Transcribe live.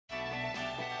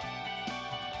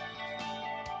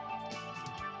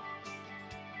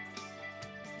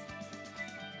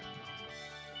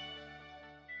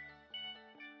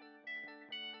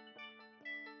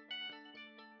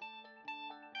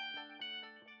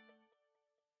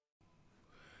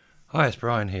Hi, it's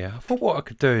Brian here. I thought what I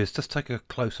could do is just take a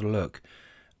closer look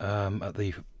at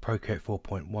the Procreate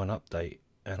 4.1 update,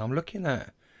 and I'm looking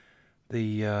at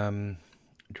the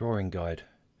drawing guide,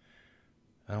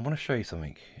 and I want to show you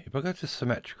something. If I go to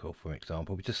symmetrical, for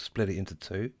example, we just split it into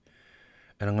two,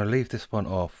 and I'm going to leave this one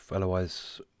off,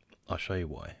 otherwise I'll show you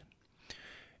why.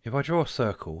 If I draw a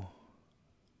circle,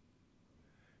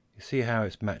 you see how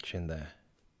it's matching there.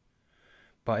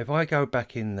 But if I go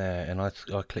back in there and I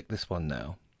click this one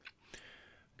now,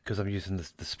 because I'm using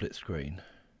the split screen,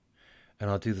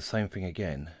 and I'll do the same thing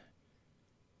again.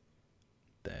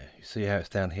 There, you see how it's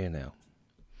down here now.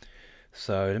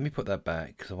 So let me put that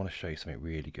back because I want to show you something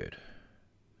really good.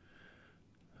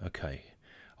 Okay,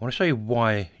 I want to show you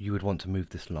why you would want to move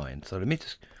this line. So let me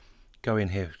just go in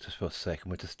here just for a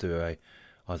second. We'll just do a,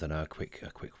 I don't know, a quick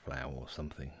flower or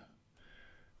something.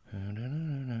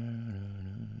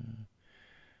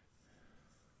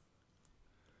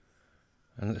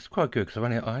 And it's quite good because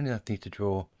I only need to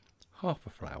draw half a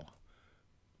flower.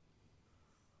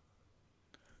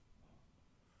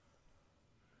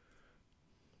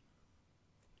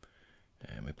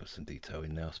 And we put some detail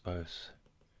in now, I suppose.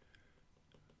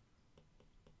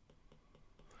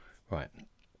 Right,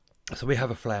 so we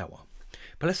have a flower.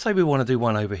 But let's say we want to do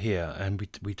one over here, and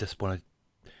we just want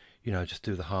to, you know, just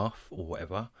do the half or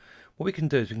whatever. What we can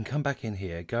do is we can come back in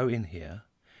here, go in here,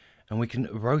 and we can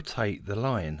rotate the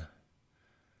line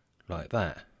like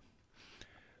that.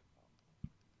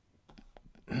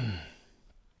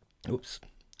 Oops.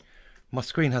 My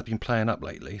screen has been playing up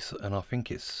lately, and I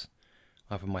think it's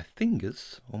either my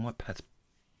fingers or my pad's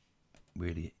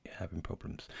really having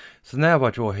problems. So now if I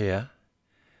draw here,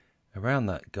 around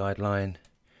that guideline,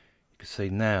 you can see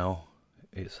now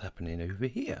it's happening over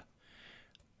here.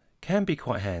 Can be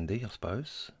quite handy, I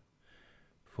suppose,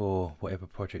 for whatever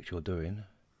project you're doing.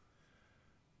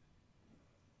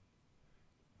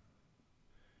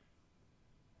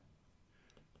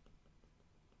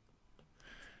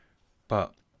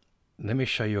 But let me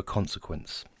show you a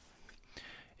consequence.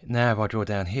 Now if I draw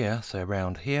down here, so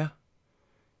around here,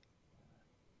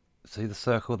 see the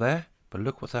circle there? But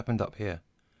look what's happened up here.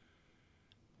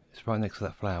 It's right next to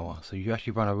that flower. So you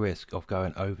actually run a risk of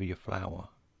going over your flower.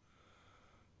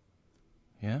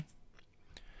 Yeah?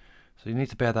 So you need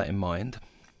to bear that in mind.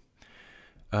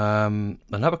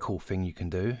 Another cool thing you can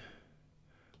do,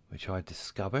 which I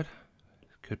discovered,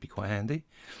 could be quite handy,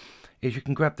 is you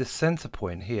can grab this center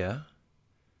point here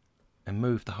and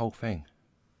move the whole thing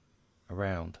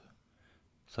around.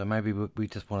 So maybe we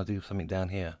just want to do something down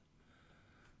here.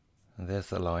 And there's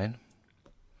the line.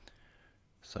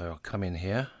 So I'll come in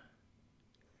here,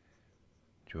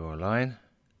 draw a line,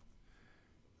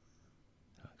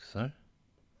 like so.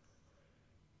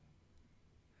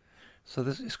 So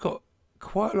it's got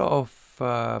quite a lot of,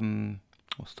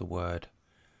 what's the word?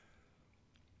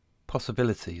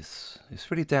 Possibilities.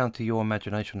 It's really down to your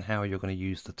imagination how you're going to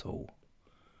use the tool.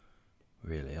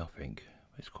 Really, I think.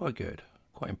 It's quite good.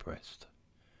 Quite impressed.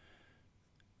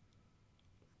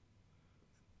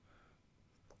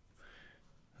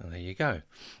 And there you go.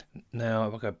 Now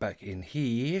if I go back in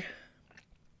here,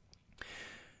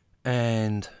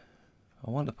 and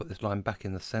I want to put this line back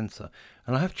in the center,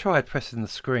 and I have tried pressing the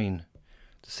screen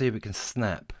to see if it can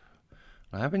snap.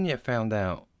 I haven't yet found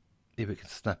out if it can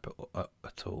snap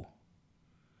at all.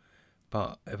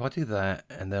 But if I do that,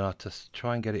 and then I just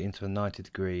try and get it into a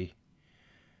 90-degree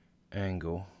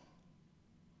angle,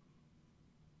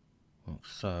 like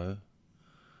so.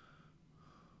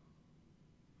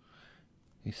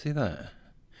 You see that?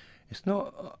 It's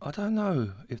not, I don't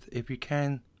know if you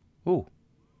can. Oh,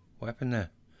 what happened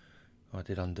there? Oh, I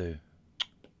did undo.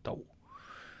 Oh,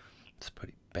 let's put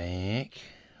it back.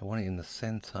 I want it in the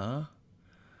center.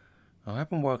 I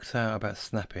haven't worked out about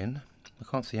snapping. I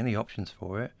can't see any options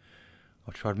for it.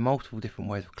 I've tried multiple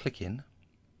different ways of clicking.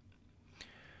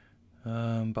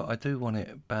 But I do want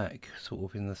it back sort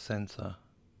of in the center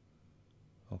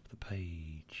of the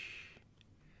page.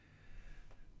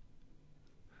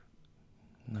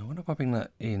 Now, what if I bring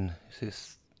that in?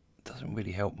 This doesn't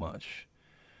really help much.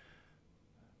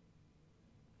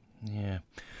 Yeah.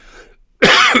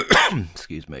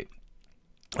 Excuse me.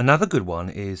 Another good one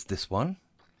is this one.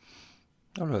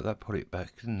 Oh look, that put it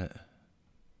back, didn't it?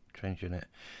 Changing it.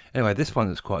 Anyway, this one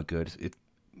is quite good.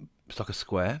 It's like a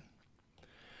square,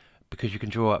 because you can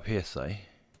draw up here, say.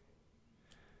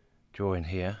 Draw in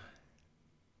here.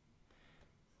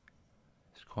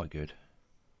 It's quite good.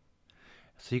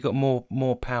 So you've got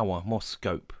more power, more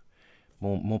scope,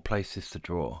 more places to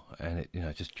draw, and it, you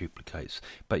know, just duplicates.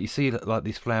 But you see that, like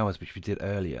these flowers which we did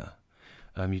earlier,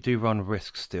 you do run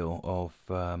risk still of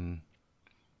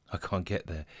I can't get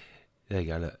there. There you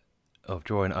go, look. of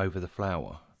drawing over the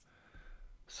flower.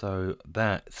 So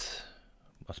that,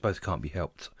 I suppose, can't be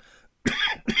helped.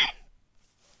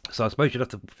 So I suppose you'd have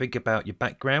to think about your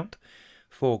background,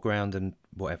 foreground and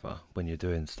whatever when you're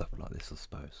doing stuff like this, I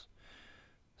suppose.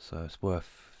 So it's worth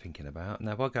thinking about.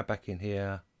 Now if I go back in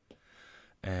here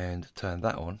and turn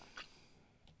that on,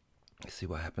 let's see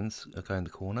what happens. I'll go in the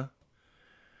corner,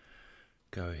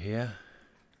 go here,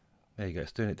 there you go,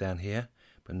 it's doing it down here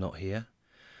but not here.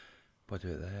 If I do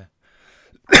it there,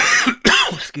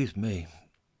 excuse me.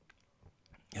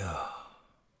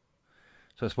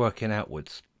 So it's working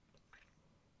outwards.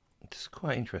 It's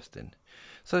quite interesting.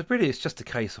 So really it's just a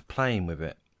case of playing with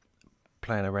it,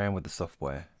 playing around with the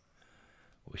software,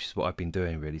 which is what I've been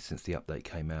doing really since the update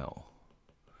came out.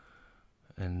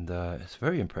 And it's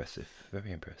very impressive,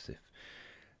 very impressive.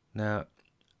 Now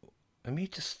let me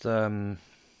just go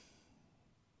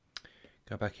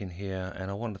back in here, and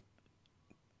I want to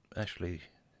actually,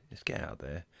 let's get out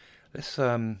there. Let's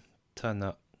turn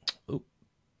that, go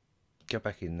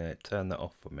back in there, turn that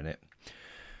off for a minute.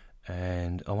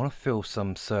 And I want to fill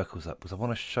some circles up because I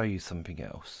want to show you something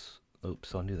else.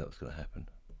 Oops, I knew that was going to happen.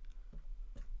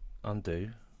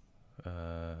 Undo.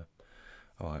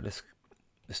 Alright, let's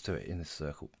do it in this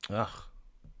circle.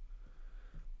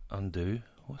 Undo.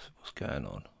 What's going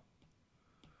on?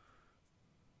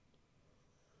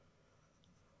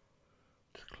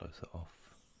 Just close it off.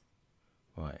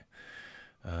 Right.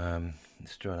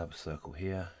 Let's draw another circle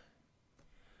here.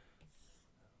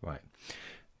 Right.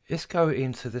 Let's go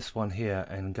into this one here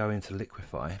and go into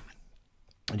liquify.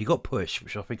 And you got push,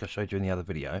 which I think I showed you in the other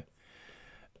video.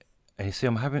 And you see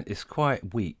it's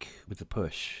quite weak with the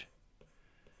push.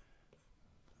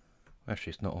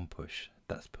 Actually it's not on push,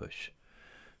 that's push.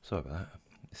 Sorry about that.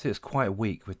 You see it's quite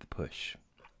weak with the push.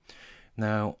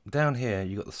 Now down here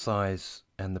you got the size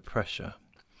and the pressure.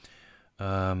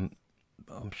 I'm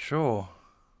sure,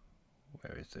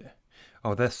 where is it?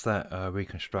 Oh, that's that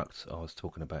reconstruct I was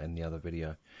talking about in the other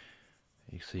video.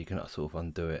 So you can sort of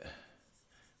undo it,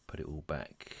 put it all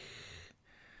back.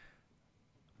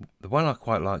 The one I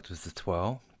quite liked was the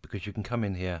twirl, because you can come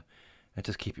in here and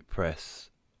just keep it pressed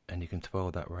and you can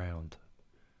twirl that round.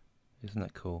 Isn't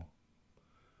that cool?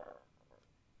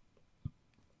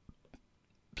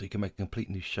 So you can make a complete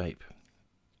new shape.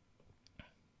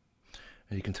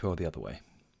 And you can twirl the other way.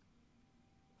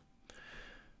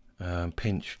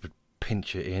 Pinch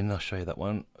it in, I'll show you that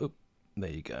one. Oop,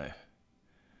 there you go.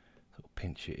 Sort of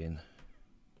pinch it in.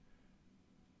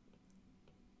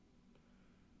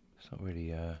 It's not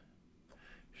really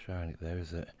showing it there,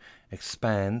 is it?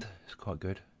 Expand, it's quite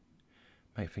good.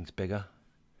 Make things bigger.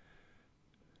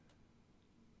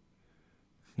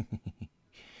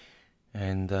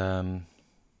 And I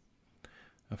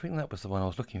think that was the one I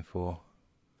was looking for.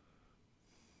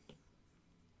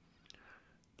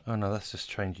 Oh no, that's just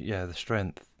changing, yeah, the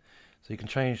strength. So you can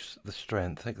change the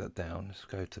strength, take that down, let's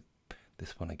go to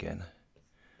this one again.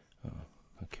 Oh,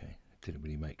 okay, it didn't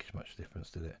really make much difference,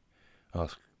 did it? Oh,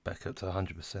 it's back up to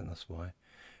 100%, that's why.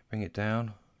 Bring it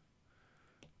down.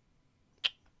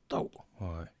 Oh,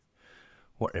 alright,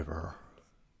 whatever.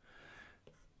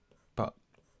 But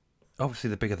obviously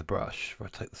the bigger the brush, if I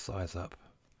take the size up,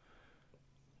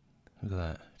 look at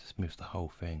that, it just moves the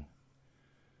whole thing.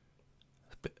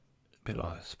 It's a bit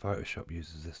like Photoshop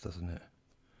uses this, doesn't it?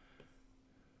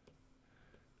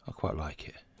 I quite like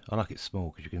it. I like it small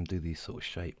because you can do these sort of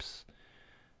shapes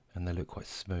and they look quite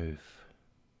smooth.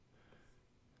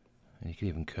 And you can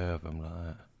even curve them like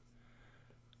that.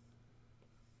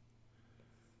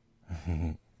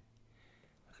 Like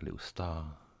a little star.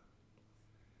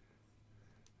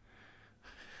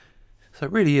 So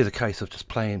it really is a case of just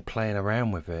playing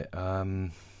around with it.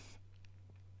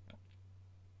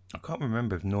 I can't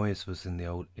remember if noise was in the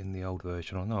old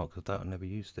version or not, because I never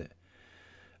used it.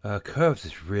 Curves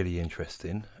is really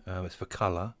interesting. It's for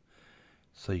colour,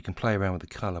 so you can play around with the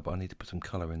colour, but I need to put some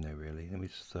colour in there really. Let me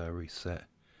just reset.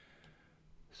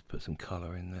 Let's put some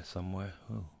colour in there somewhere.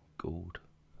 Oh, gold.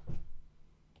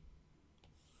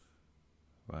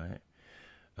 Right.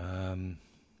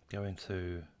 Go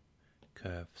into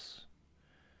curves,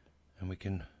 and we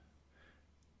can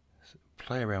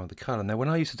play around with the colour. Now when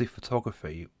I used to do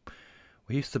photography,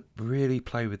 we used to really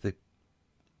play with the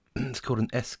it's called an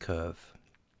S-curve,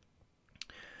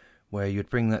 where you'd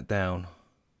bring that down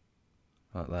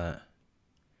like that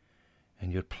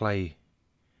and you'd play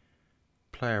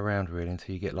around really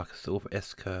until you get like a sort of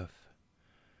S-curve.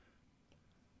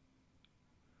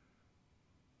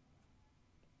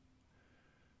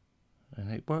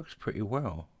 And it works pretty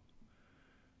well.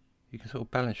 You can sort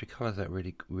of balance your colours out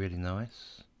really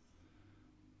nice.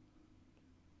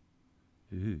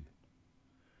 Ooh.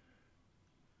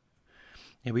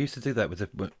 Yeah, we used to do that with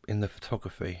in the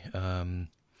photography. Balance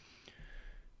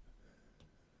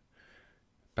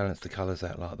the colours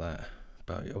out like that.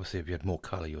 But obviously, if you had more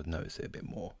colour, you would notice it a bit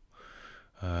more.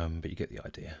 But you get the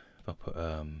idea. If I put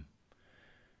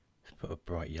let's put a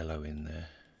bright yellow in there.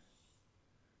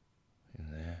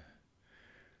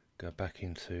 Go back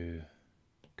into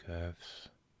curves.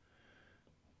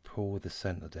 Pull the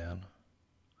centre down.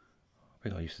 I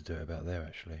think I used to do it about there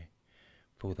actually.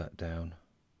 Pull that down,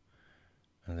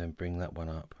 and then bring that one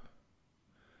up.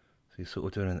 So you're sort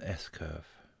of doing an S curve,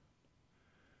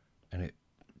 and it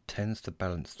tends to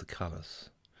balance the colours.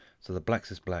 So the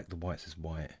blacks is black, the whites is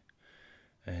white,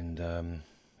 and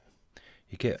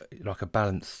you get like a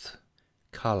balanced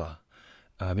colour.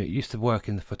 It used to work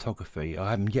in the photography. I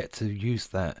haven't yet to use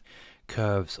that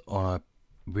curves on a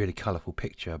really colourful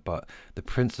picture, but the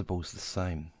principle's the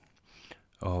same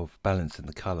of balancing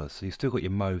the colours. So you've still got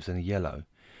your mauves and a yellow,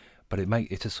 but it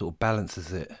just sort of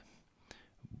balances it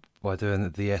by doing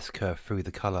the S curve through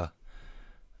the colour.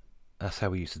 That's how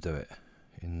we used to do it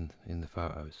in the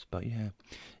photos. But yeah,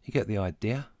 you get the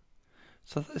idea.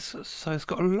 So it's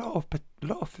got a lot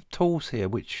of tools here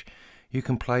which you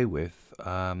can play with.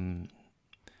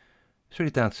 It's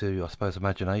really down to, I suppose,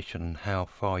 imagination and how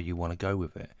far you want to go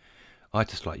with it. I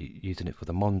just like using it for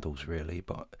the models really,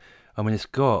 but I mean it's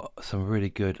got some really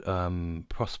good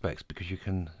prospects because you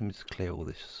can, let me just clear all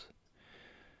this.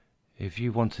 If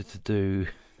you wanted to do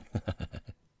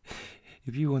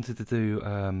let's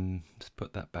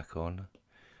put that back on,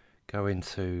 go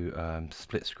into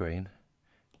split screen,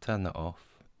 turn that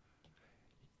off.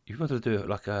 If you wanted to do it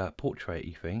like a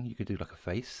portrait-y thing, you could do like a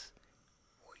face.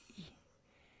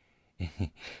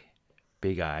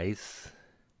 Big eyes.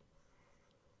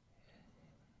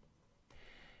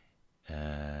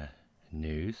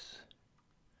 News.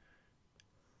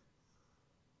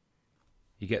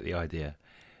 You get the idea.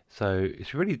 So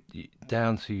it's really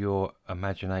down to your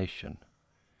imagination,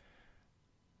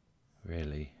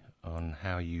 really, on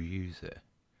how you use it.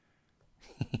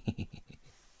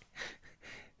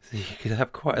 So you could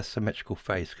have quite a symmetrical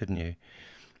face, couldn't you?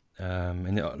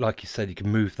 And like you said, you can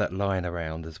move that line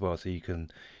around as well, so you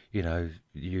can, you know,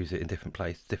 use it in different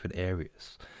places, different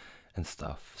areas and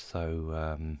stuff.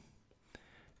 So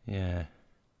yeah,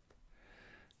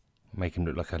 make him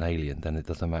look like an alien, then it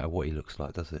doesn't matter what he looks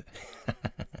like, does it?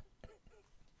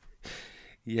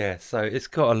 Yeah, so it's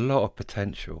got a lot of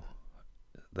potential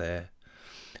there.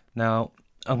 Now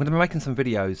I'm going to be making some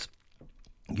videos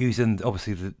using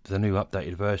obviously the new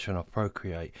updated version of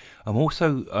Procreate. I'm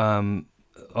also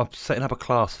I'm setting up a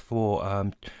class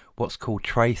for what's called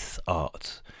trace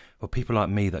art for people like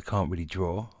me that can't really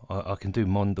draw. I can do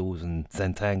models and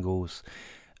Zentangles,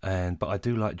 but I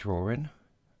do like drawing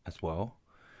as well.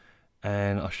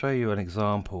 And I'll show you an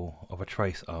example of a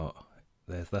trace art.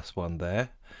 There's this one there,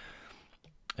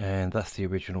 and that's the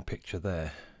original picture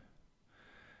there.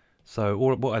 So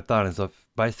what I've done is I've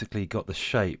basically got the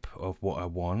shape of what I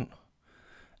want,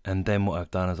 and then what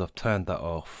I've done is I've turned that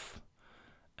off,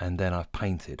 and then I've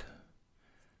painted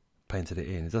it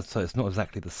in. So it's not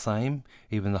exactly the same,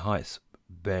 even the heights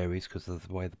varies because of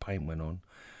the way the paint went on,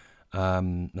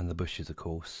 and the bushes of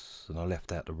course, and I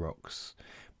left out the rocks.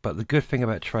 But the good thing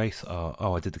about trace art,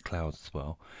 oh I did the clouds as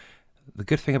well. The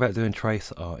good thing about doing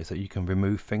trace art is that you can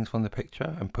remove things from the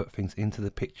picture and put things into the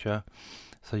picture,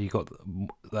 so you got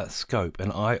that scope.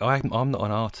 And I'm not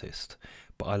an artist,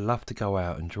 but I love to go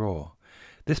out and draw.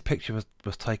 This picture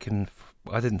was taken,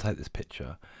 I didn't take this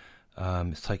picture,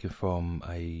 it's taken from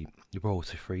a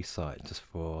royalty-free site just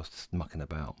for mucking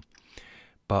about.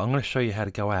 But I'm going to show you how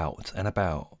to go out and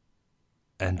about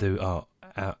and do art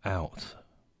out.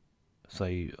 So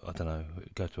you, I don't know,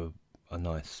 go to a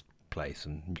nice place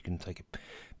and you can take a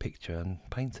picture and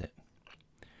paint it.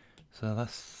 So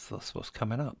that's what's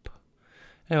coming up.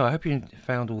 Anyway, I hope you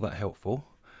found all that helpful,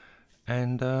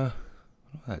 and 10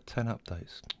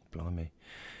 updates, blimey.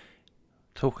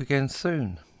 Talk again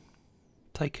soon.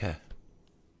 Take care.